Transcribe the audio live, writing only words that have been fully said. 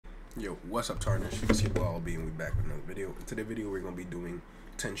Yo, what's up, Tarnish? It's your boy LB, and we back with another video. In today's video, we're gonna be doing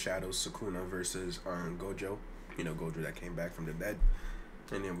 10 Shadows Sukuna versus Gojo. You know, Gojo that came back from the dead.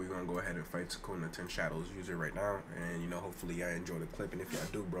 And then we're gonna go ahead and fight Sukuna 10 Shadows user right now. And you know, hopefully y'all enjoy the clip. And if y'all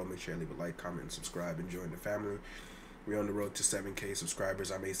do, bro, make sure you leave a like, comment, and subscribe, and join the family. We're on the road to 7K subscribers.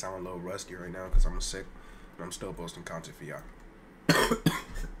 I may sound a little rusty right now because I'm sick, but I'm still posting content for y'all.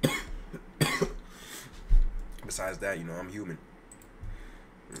 Besides that, you know, I'm human.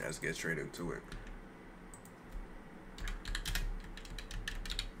 Let's get straight into it.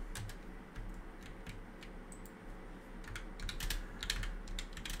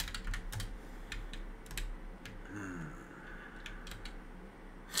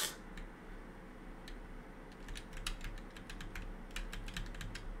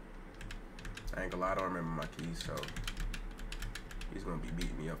 I ain't gonna lie, I don't remember my keys, so he's gonna be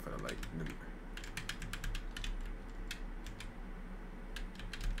beating me up for the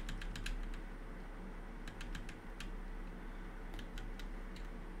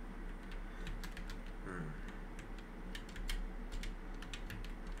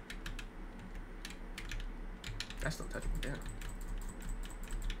That's no touchable, damn.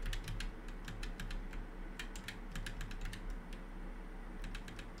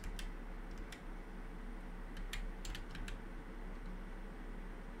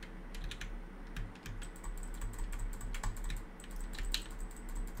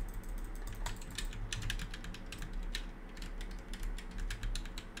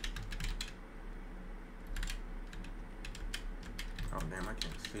 Oh damn, I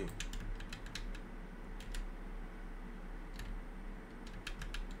can't see.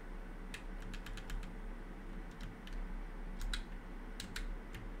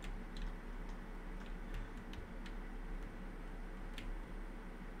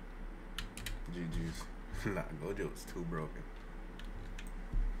 GG's. Nah, Gojo is too broken.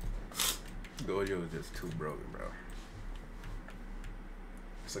 Gojo is just too broken, bro.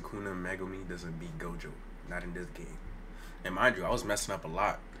 Sukuna Megumi doesn't beat Gojo. Not in this game. And mind you, I was messing up a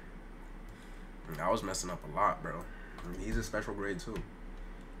lot. Bro. He's a special grade too.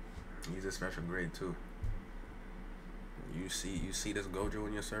 You see this Gojo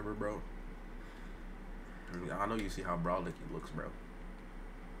in your server, bro? I know you see how brolic he looks, bro.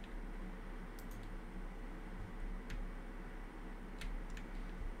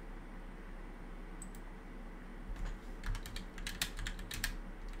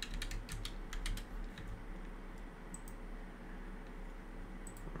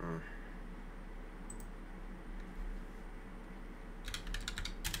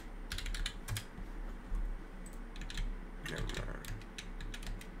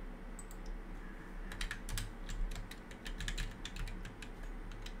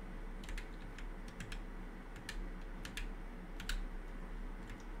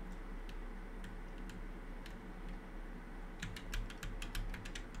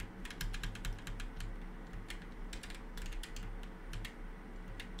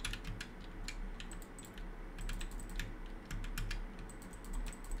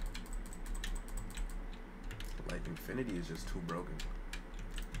 Like, Infinity is just too broken.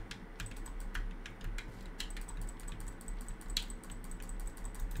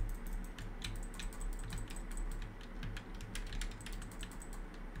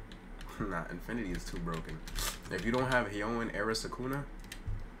 Nah, Infinity is too broken. If you don't have Hyoin era Sukuna,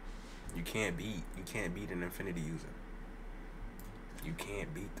 you can't beat an Infinity user. You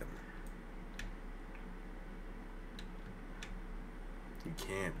can't beat them. You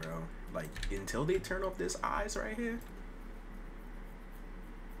can't, bro. Like, until they turn off this eyes right here.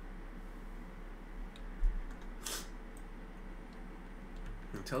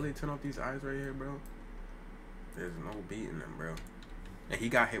 Until they turn off these eyes right here, bro. There's no beating them, bro. And he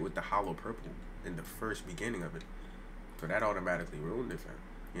got hit with the hollow purple in the first beginning of it. So that automatically ruined it for him.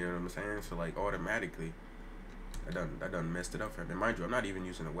 You know what I'm saying? So like automatically that done messed it up for him. And mind you, I'm not even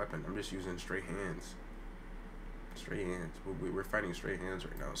using a weapon. I'm just using straight hands. Straight hands. We're fighting straight hands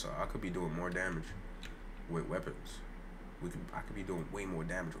right now, so I could be doing more damage with weapons. I could be doing way more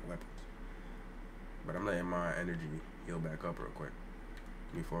damage with weapons. But I'm letting my energy heal back up real quick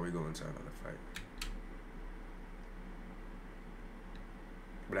before we go into another fight.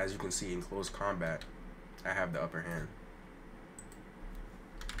 But as you can see, in close combat, I have the upper hand.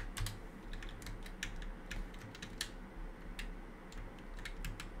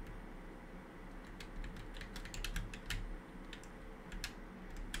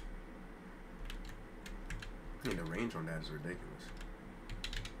 I mean, the range on that is ridiculous.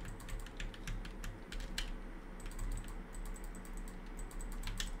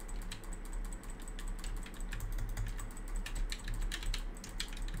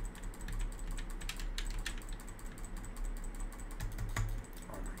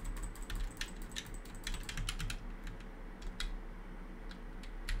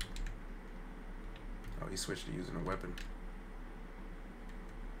 switched to using a weapon.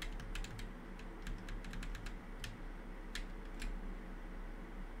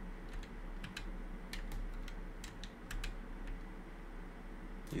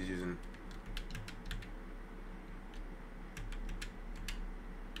 He's using.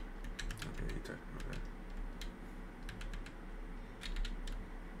 Okay, he took. Okay.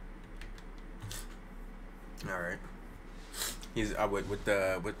 All right. He's with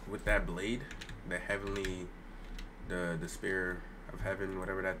that blade, the heavenly, the spear of heaven,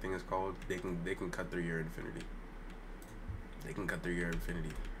 whatever that thing is called. They can cut through your infinity. They can cut through your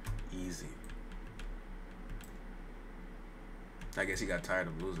infinity, easy. I guess he got tired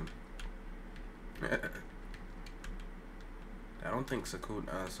of losing. I don't think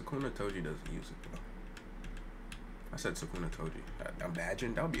Sukuna Toji doesn't use it though. I said Sukuna Toji.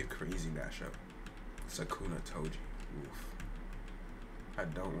 Imagine that would be a crazy mashup. Sukuna Toji. Oof. I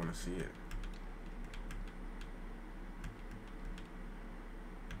don't want to see it.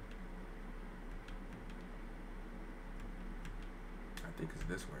 I think it's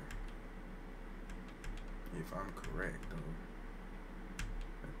this way. If I'm correct though.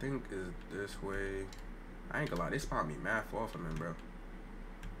 I think is this way. I ain't gonna lie, they spawned me mad far from him, bro.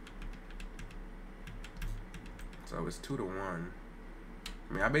 So it's 2-1.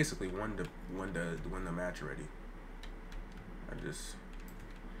 I mean, I basically won the match already. I just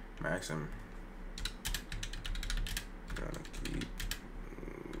max him. Gotta keep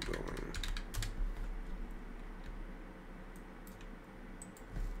going.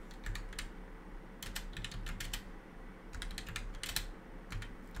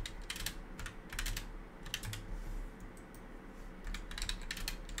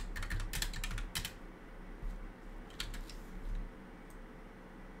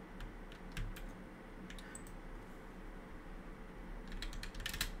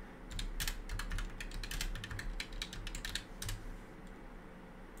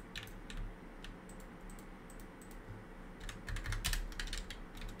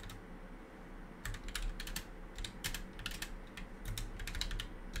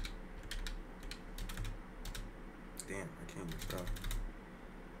 Damn, I can't even stop.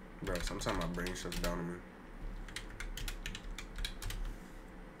 Bro, sometimes my brain shuts down on me.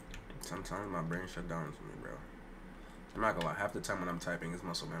 Sometimes my brain shuts down on me, bro. I'm not gonna lie, half the time when I'm typing, it's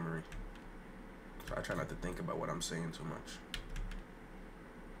muscle memory. So I try not to think about what I'm saying too much.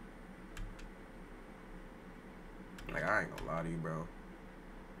 Like, I ain't gonna lie to you, bro.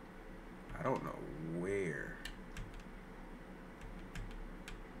 I don't know where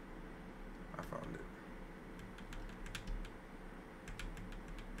I found it.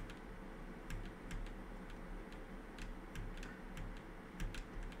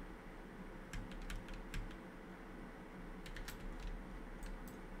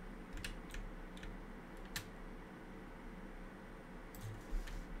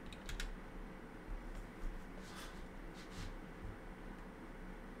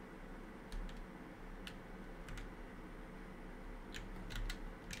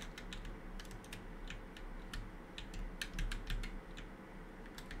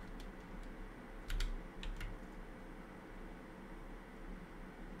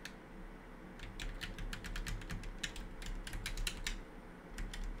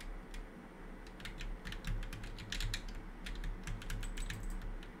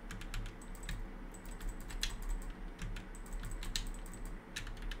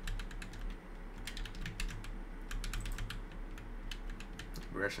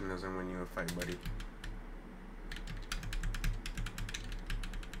 Aggression doesn't win you a fight, buddy.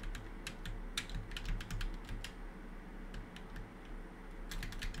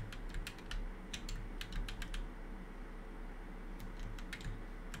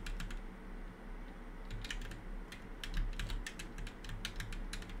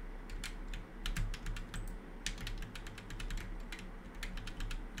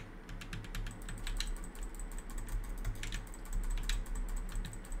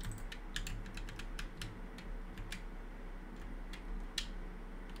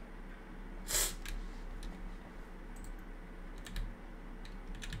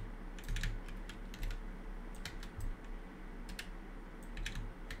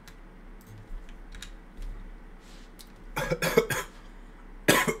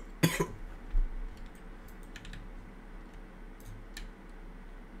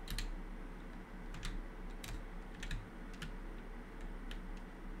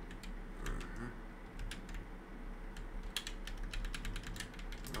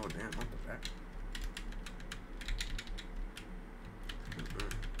 Oh damn, what the back?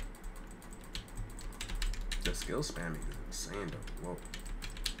 The skill spamming is insane though. Whoa.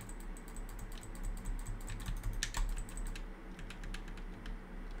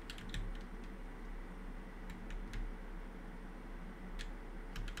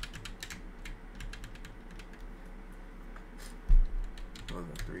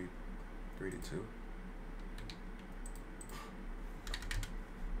 3 to 2.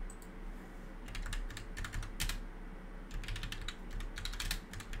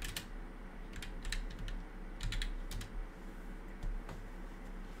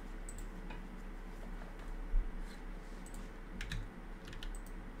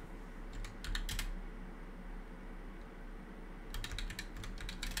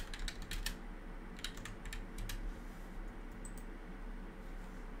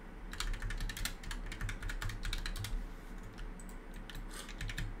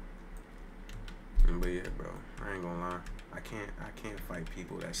 But yeah, bro, I ain't gonna lie. I can't fight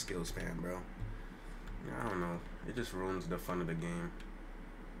people that skill spam, bro. I don't know. It just ruins the fun of the game.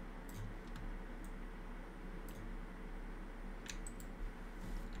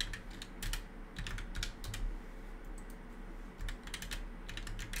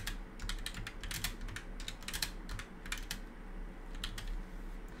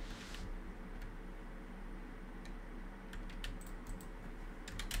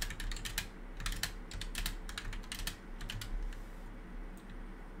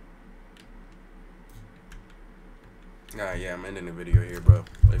 Yeah, I'm ending the video here, bro.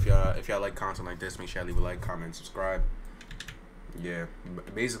 If y'all like content like this, make sure y'all leave a like, comment, subscribe. Yeah,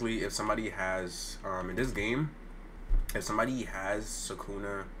 basically, if somebody has in this game, if somebody has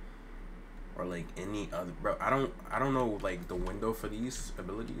Sukuna or like any other, bro, I don't know like the window for these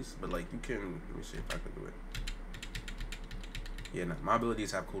abilities, but like you can, let me see if I can do it. Yeah, no, my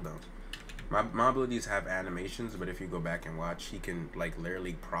abilities have cooldowns. My abilities have animations, but if you go back and watch, he can like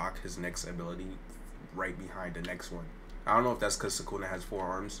literally proc his next ability right behind the next one. I don't know if that's because Sukuna has 4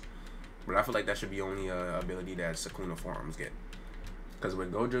 arms, but I feel like that should be only a ability that Sukuna 4 arms get. Because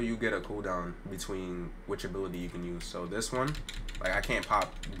with Gojo, you get a cooldown between which ability you can use. So this one, like I can't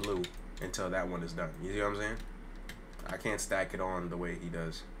pop blue until that one is done. You see what I'm saying? I can't stack it on the way he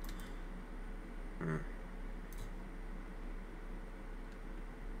does.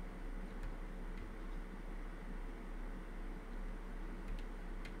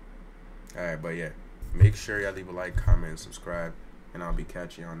 Alright, but yeah. Make sure y'all leave a like, comment, and subscribe, and I'll be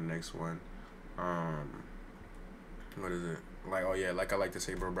catching you on the next one. What is it? Like, oh yeah, like I like to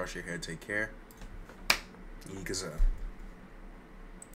say, bro, brush your hair, take care. Yikaza.